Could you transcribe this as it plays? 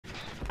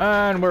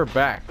And we're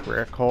back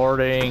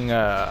recording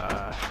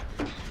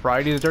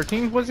Friday the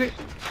 13th, was it?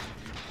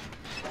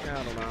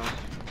 I don't know.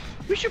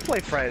 We should play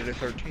Friday the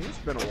 13th. It's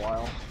been a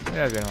while.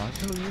 Yeah, it's been a while.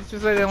 It's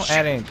just that they don't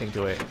add anything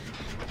to it.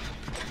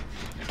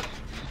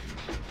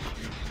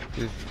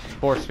 Just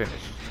force finish.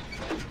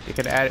 You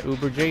could add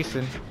Uber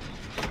Jason.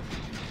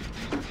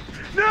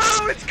 No,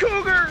 it's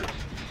Cougar!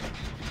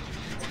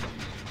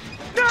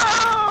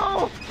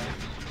 No!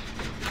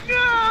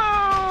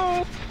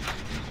 No!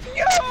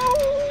 No!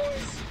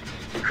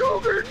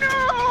 Cougar, no!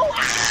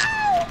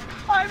 Ow!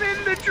 I'm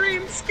in the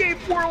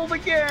dreamscape world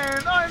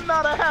again! I'm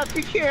not a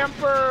happy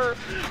camper!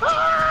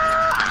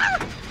 Ah!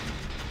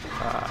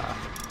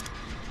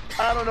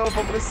 I don't know if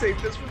I'm gonna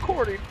save this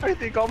recording. I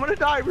think I'm gonna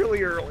die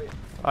really early.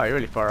 Oh, you're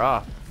really far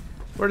off.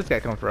 Where'd this guy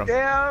come from?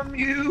 Damn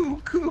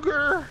you,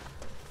 Cougar!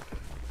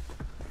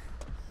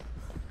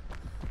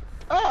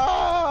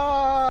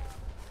 Ah!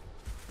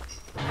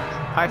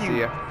 I see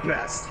ya.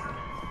 Best.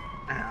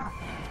 Ow.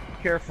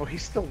 Careful,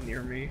 he's still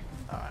near me.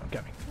 I'm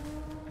coming.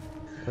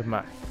 With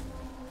my.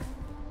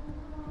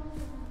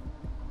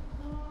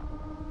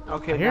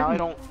 Okay,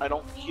 now I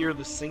don't hear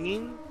the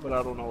singing, but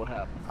I don't know what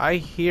happened. I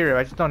hear him.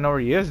 I just don't know where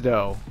he is,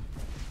 though.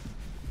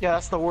 Yeah,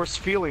 that's the worst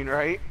feeling,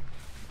 right?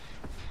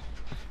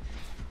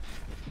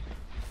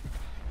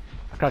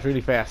 I crouch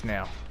really fast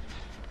now.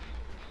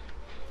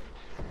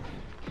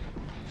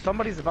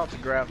 Somebody's about to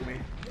grab me.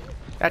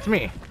 That's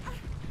me.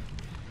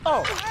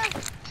 Oh!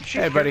 You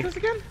Hey, buddy.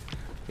 Again?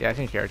 Yeah, I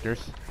changed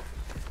characters.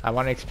 I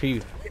want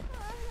XP.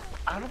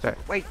 I don't. Sorry.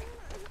 Wait.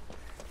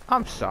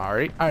 I'm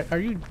sorry. Are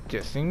you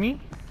dissing me?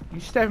 You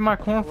stepping my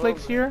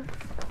cornflakes here?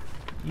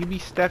 You be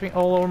stepping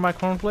all over my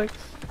cornflakes?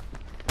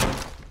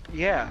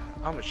 Yeah,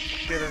 I'm a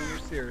shit on your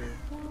cereal.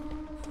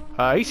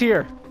 He's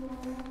here.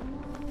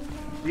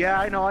 Yeah,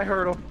 I know. I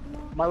heard him.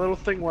 My little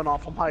thing went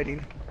off. I'm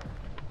hiding.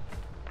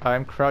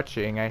 I'm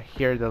crouching. I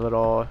hear the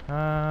little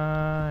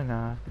na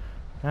na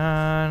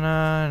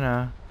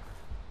na.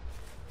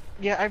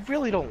 Yeah, I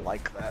really don't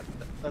like that.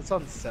 That's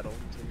unsettling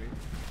to me.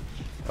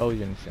 Oh, you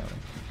didn't see me.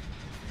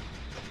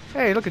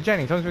 Hey, look at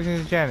Jenny. Someone's fixing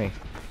this Jenny.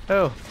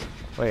 Oh,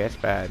 wait, that's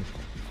bad.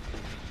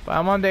 But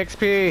I'm on the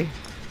XP.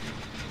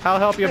 I'll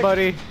help you,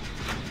 buddy.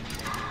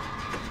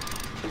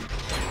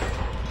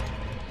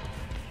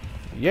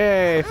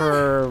 Yay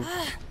for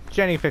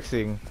Jenny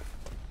fixing.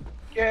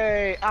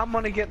 Yay! I'm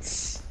gonna get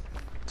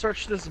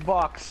search this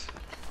box.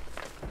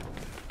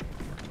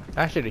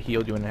 I should have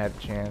healed you when I had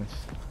the chance.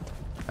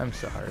 I'm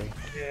sorry.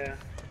 Yeah,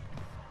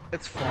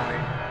 it's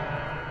fine.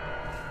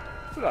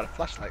 We got a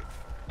flashlight.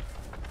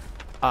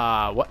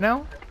 What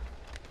now?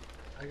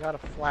 I got a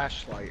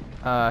flashlight.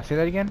 Say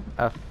that again?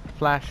 A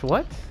flash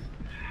what?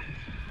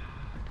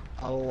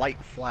 A light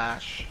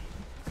flash.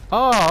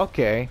 Oh,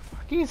 okay. Why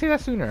can't you say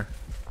that sooner?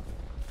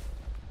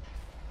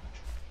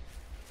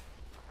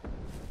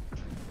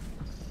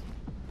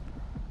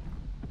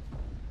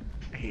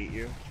 I hate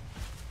you.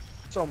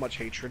 So much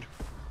hatred.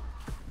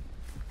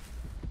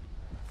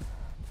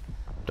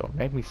 Don't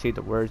make me say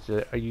the words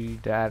that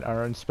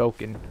are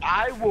unspoken.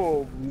 I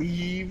will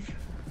leave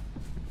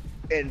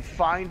and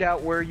find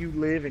out where you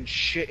live and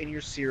shit in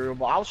your cereal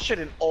box. I'll shit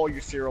in all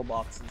your cereal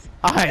boxes.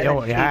 I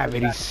don't have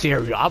any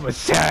cereal. I'm a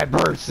sad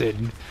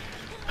person.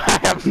 I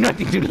have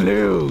nothing to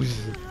lose.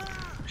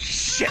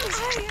 Shit.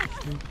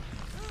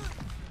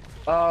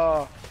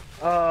 Oh,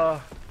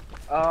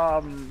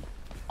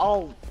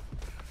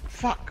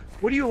 fuck.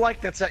 What do you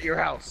like that's at your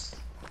house?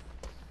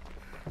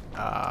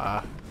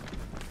 Yeah,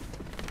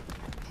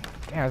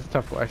 that's a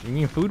tough question. You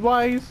mean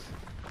food-wise?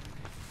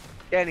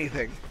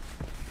 Anything.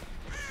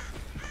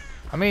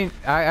 I mean,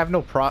 I have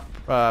no things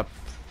like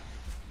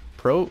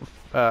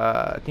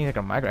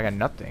a micro. I got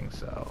nothing,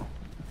 so.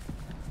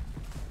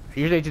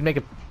 Usually I just make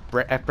a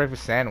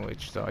breakfast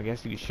sandwich, so I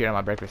guess you can shit on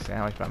my breakfast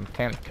sandwich, but I'm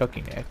technically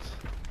cooking it.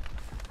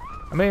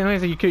 I mean,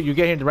 you get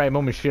here at the right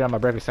moment, shit on my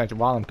breakfast sandwich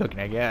while I'm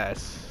cooking, I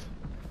guess.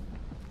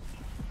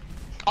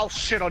 I'll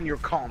shit on your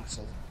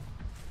console.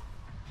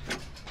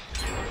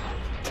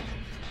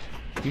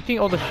 You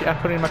think all the shit I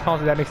put in my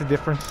console that makes a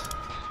difference?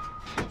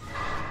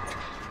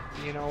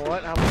 You know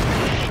what? I'm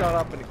gonna shut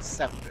up and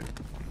accept it.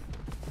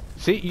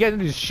 See, you guys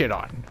need to shit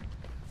on.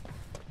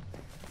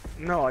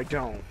 No, I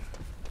don't.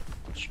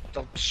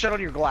 I'll shit on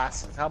your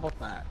glasses. How about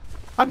that?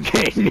 I'm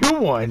getting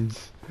new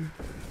ones.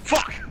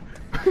 Fuck!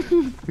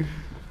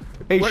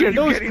 Hey, What shit, are you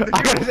those. getting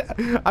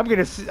I'm getting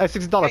a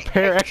 $6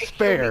 pair X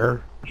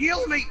spare.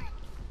 Heal me!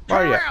 Where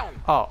Turn are you? around!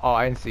 Oh,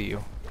 I didn't see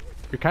you.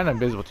 You're kind of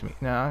invisible to me.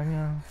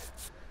 No.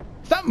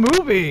 Stop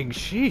moving!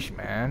 Sheesh,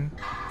 man.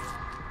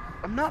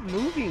 I'm not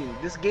moving.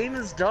 This game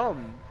is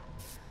dumb.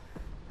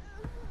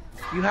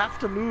 You have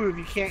to move.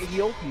 You can't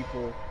heal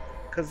people.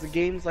 Because the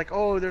game's like,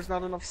 oh, there's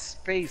not enough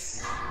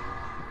space.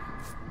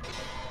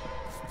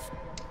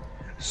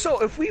 So,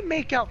 if we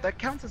make out, that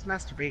counts as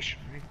masturbation,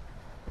 right?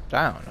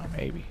 I don't know,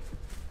 maybe.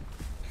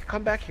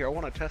 Come back here. I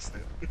want to test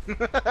it.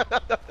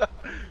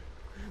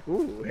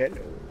 Ooh,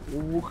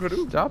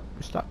 hello.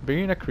 Stop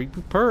being a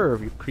creepy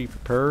perv, you creepy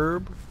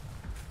perv.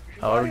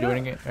 Oh, are we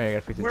doing it? Oh, you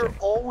gotta fix the We're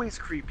generator. always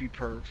creepy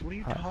pervs. What are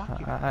you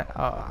talking about?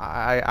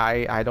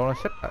 I don't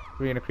accept that.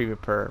 Being a creepy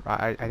perv.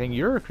 I think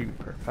you're a creepy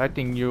perv. I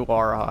think you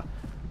are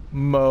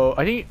Mo.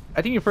 I think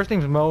your first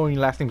name's Mo and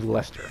your last name's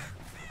Lester.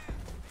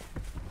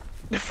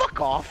 Fuck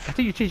I off.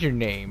 think you changed your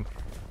name.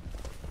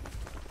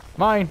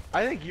 Mine.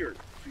 I think you're a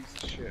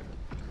piece of shit.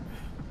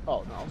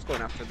 Oh no, I was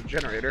going after the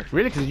generator.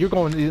 Really? Because you're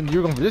going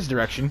for this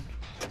direction.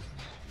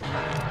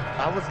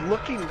 I was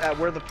looking at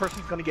where the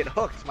person's gonna get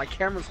hooked. My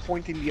camera's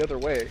pointing the other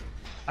way.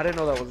 I didn't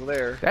know that was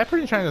there. That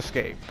person's trying to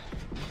escape.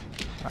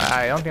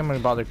 I don't think I'm gonna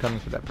bother coming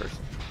for that person.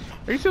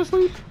 Are you still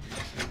asleep?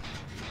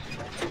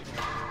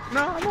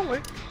 No, I'm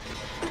awake.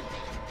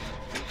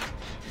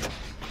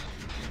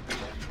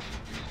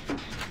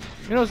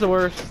 You know what's the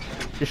worst?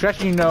 You're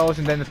scratching your nose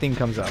and then the thing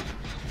comes up.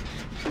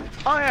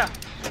 Oh yeah.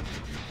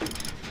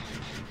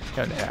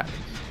 Yeah, that happens.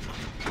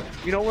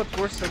 You know what's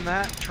worse than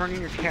that?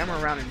 Turning your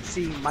camera around and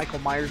seeing Michael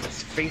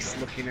Myers' face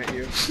looking at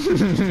you.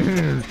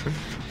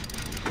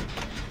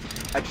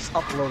 I just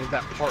uploaded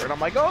that part and I'm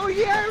like, oh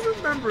yeah, I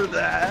remember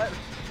that.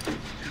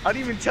 I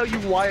didn't even tell you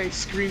why I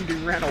screamed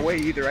and ran away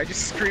either. I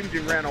just screamed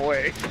and ran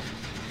away.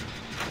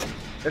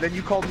 And then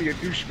you called me a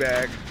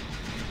douchebag.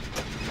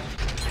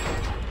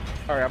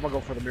 Alright, I'm gonna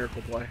go for the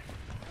miracle play.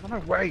 Out of my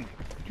way.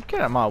 You get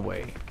out of my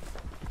way.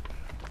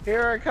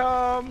 Here I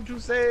come to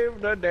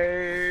save the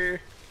day.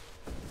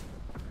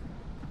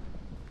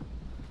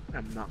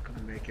 I'm not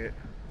gonna make it.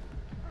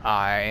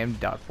 I am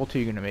doubtful too.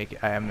 You're gonna make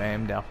it. I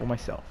am doubtful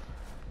myself.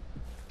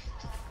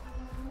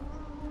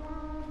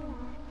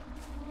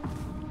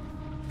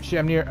 Shit,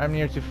 I'm near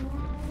to.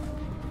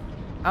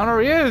 I don't know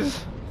where he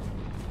is.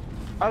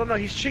 I don't know,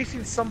 he's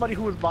chasing somebody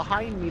who was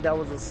behind me that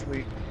was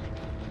asleep.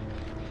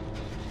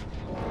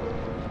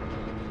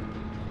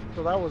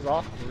 So that was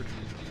awkward.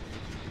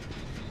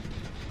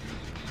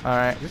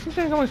 Alright, this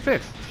thing's almost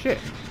fixed. Shit.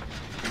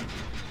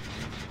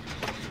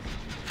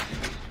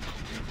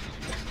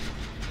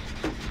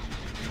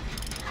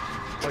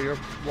 Oh, your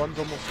one's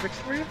almost fixed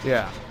for you?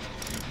 Yeah.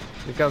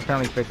 This guy's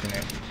currently fixing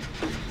it.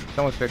 It's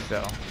almost fixed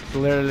though. It's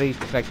literally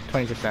like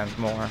 20%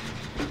 more.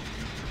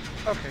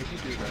 Okay, you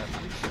do that.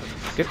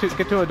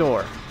 Get to a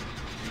door.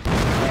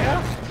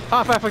 Yeah?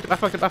 Oh, I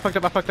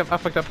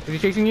fucked up. Is he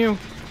chasing you?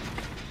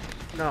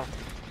 No.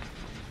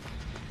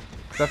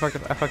 I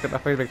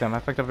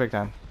fucked up big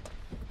time.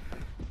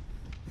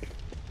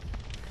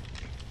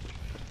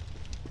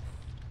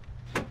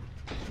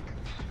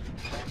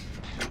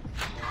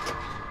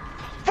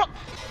 Fuck!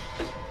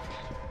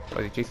 Oh,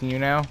 is he chasing you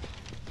now?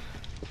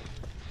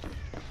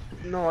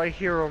 No, I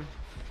hear him.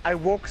 I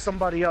woke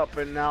somebody up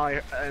and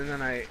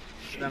then I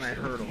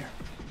heard him.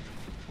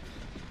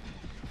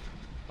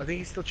 I think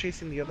he's still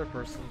chasing the other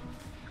person.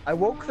 I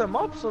woke them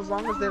up, so as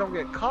long as they don't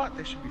get caught,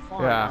 they should be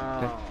fine.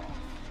 Yeah.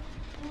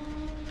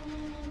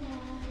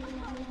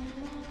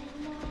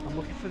 I'm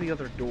looking for the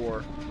other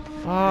door.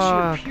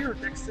 Fuck. She appeared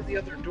next to the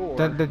other door.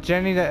 The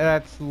Jenny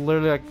that's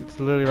literally like it's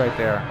literally right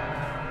there.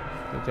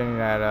 The Jenny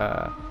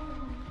that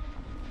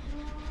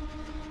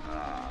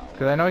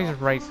because I know he's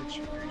right.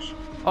 Situation.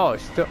 Oh,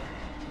 it's still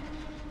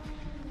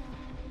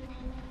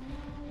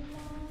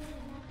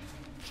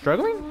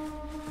struggling.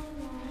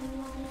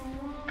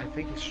 I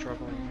think he's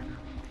struggling right now.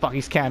 Fuck,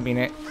 he's camping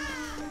it.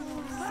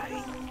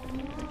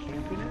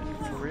 Camping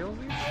it? For real?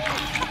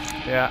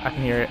 Yeah, I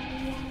can hear it.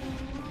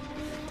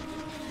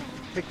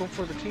 Take one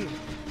for the team.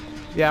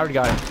 Yeah, I already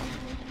got it.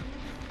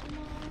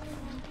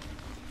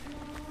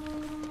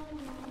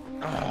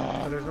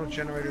 Ah, there's no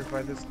generators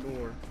by this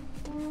door.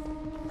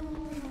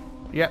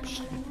 Yep,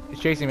 it's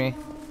chasing me.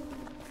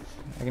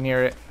 I can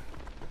hear it.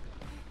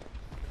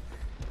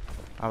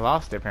 I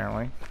lost it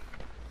apparently.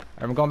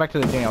 I'm going back to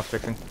the thing I was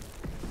fixing.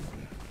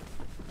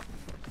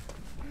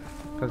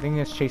 The thing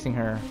is chasing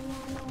her.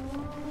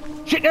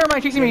 Shit, never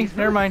mind, chasing me.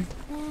 Never mind.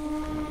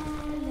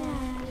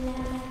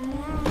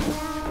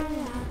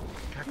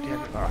 God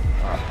damn it.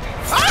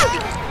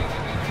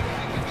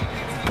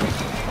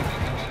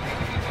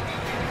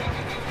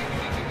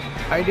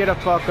 I did a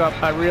fuck up,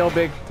 a real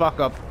big fuck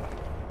up.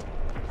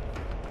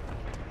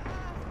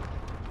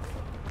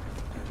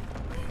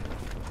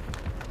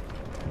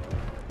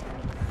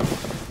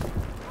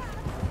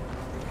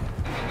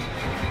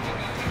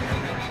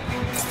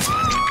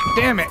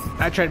 Damn it!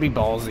 I tried to be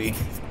ballsy.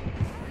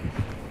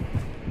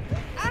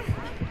 I'm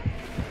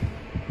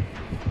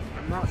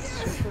not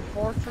super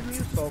far from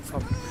you, so I'll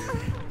come to you.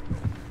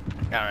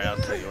 Alright, I'll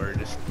tell you where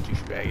this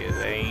douchebag is.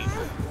 Ain't.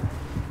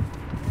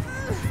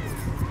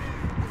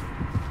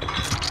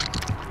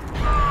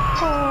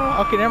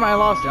 Okay, never mind. I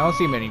lost it. I don't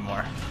see him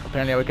anymore.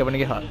 Apparently, I wake up when I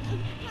get hot.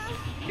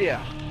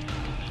 Yeah.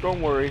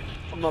 Don't worry.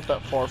 I'm not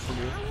that far from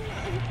you.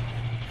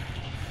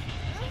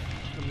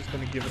 I'm just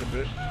gonna give it a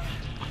bit.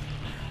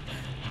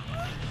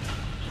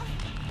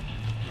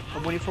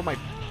 I'm waiting for my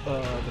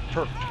the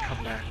perk to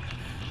come back.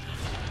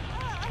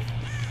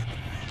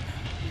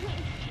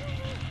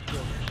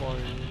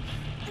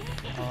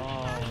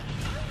 Oh.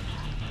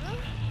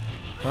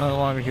 I no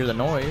longer hear the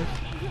noise.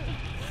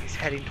 He's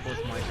heading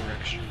towards my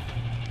direction.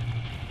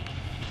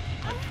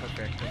 My perk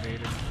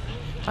activated.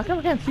 How come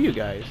I can't see you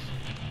guys?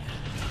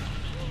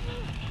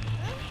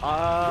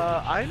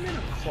 I'm in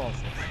a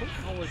closet. I don't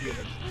know where the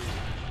other.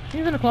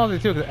 He's in the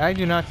closet too, because I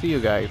do not see you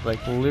guys.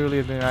 Like,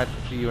 literally do not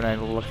see you when I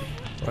look,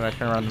 when I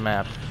turn around the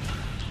map.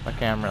 My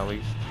camera, at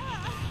least.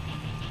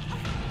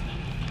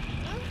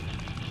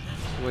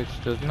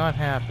 Which does not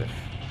happen.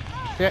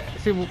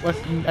 See,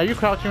 are you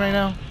crouching right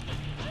now?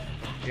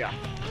 Yeah.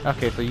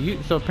 Okay,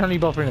 so apparently you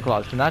both are in the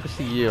closet. So now I can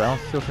see you. I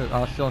still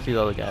don't see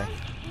the other guy.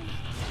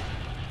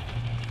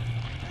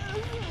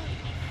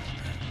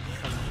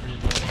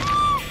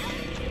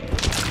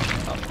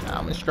 Oh, now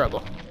I'm in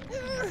struggle.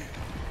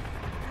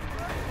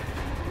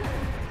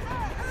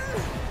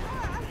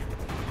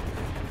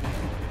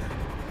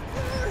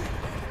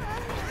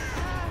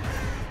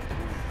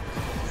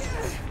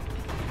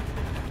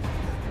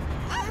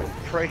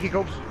 Pray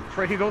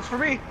he goes for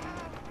me.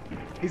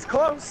 He's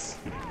close.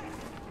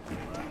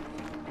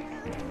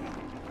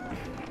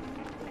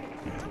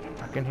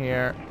 I can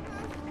hear.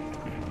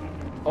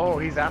 Oh,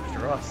 he's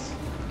after us.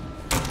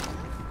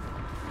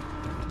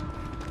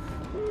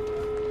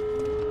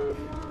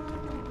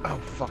 Oh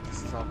fuck,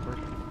 this is awkward.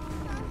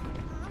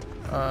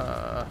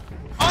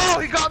 Oh,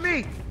 he got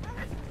me!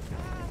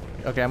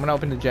 Okay, I'm gonna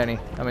open the Jenny.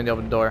 I'm gonna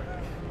open the door.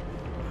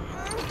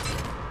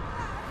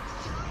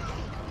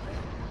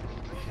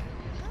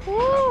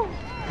 Woo!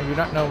 I do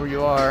not know where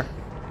you are.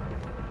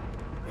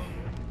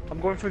 I'm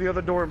going for the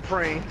other door and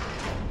praying.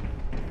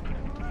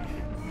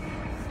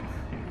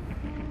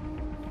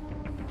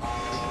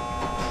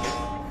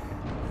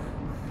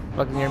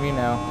 Fucking near me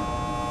now.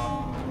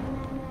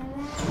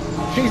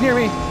 She's near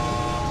me!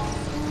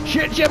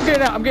 Shit,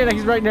 I'm getting out!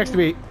 He's right next to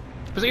me!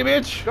 Pussy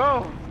bitch!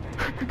 Go!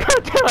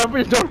 God damn, I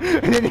opened the door,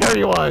 and then there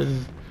he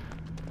was!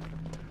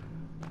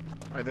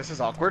 Alright, this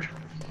is awkward.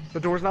 The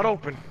door's not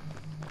open.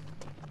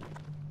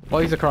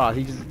 Well, he's across.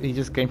 He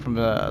just came from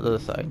the other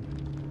side.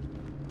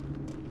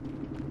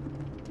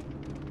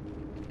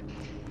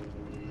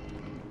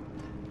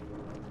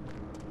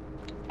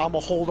 I'ma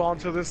hold on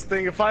to this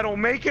thing. If I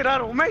don't make it, I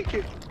don't make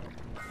it.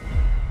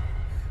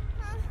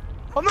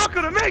 I'm not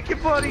gonna make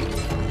it, buddy.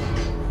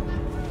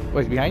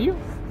 Wait, he's behind you?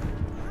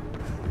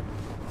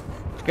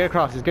 Get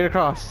across. Just get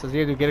across. That's what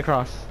you do. Get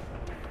across.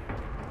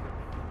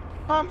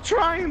 I'm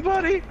trying,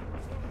 buddy.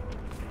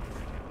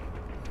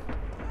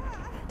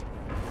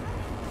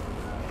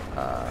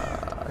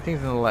 I think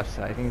it's on the left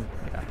side. I think,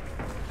 yeah.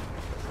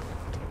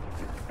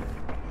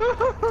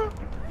 I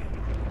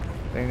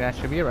think that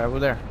should be it right over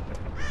there.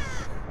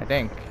 I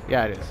think.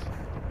 Yeah, it is.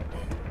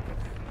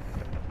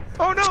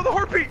 Oh no, the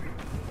heartbeat!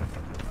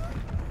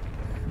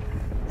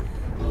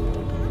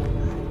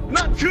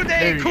 Not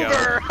today,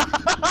 Cougar!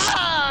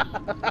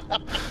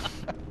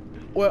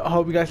 Well, I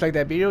hope you guys like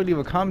that video. Leave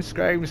a comment,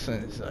 subscribe,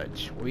 and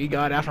such. We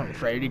got out from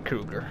Freddy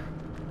Krueger.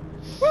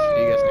 See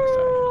you guys next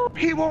time.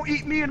 He won't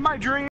eat me in my dreams.